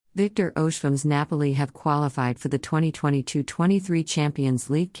Victor Osimhem's Napoli have qualified for the 2022-23 Champions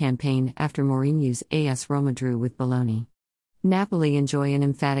League campaign after Mourinho's AS Roma drew with Bologna. Napoli enjoy an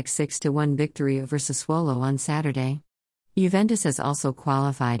emphatic 6-1 victory over Sassuolo on Saturday. Juventus has also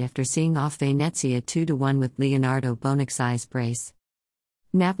qualified after seeing off Venezia 2-1 with Leonardo Bonucci's brace.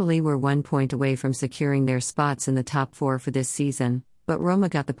 Napoli were 1 point away from securing their spots in the top 4 for this season, but Roma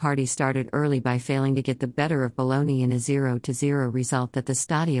got the party started early by failing to get the better of Bologna in a 0-0 result at the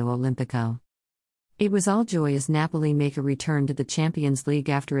Stadio Olimpico. It was all joy as Napoli make a return to the Champions League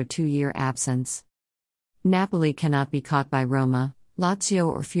after a 2-year absence. Napoli cannot be caught by Roma, Lazio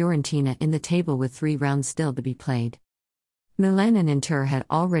or Fiorentina in the table with 3 rounds still to be played. Milan and Inter had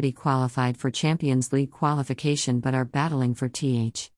already qualified for Champions League qualification but are battling for Th.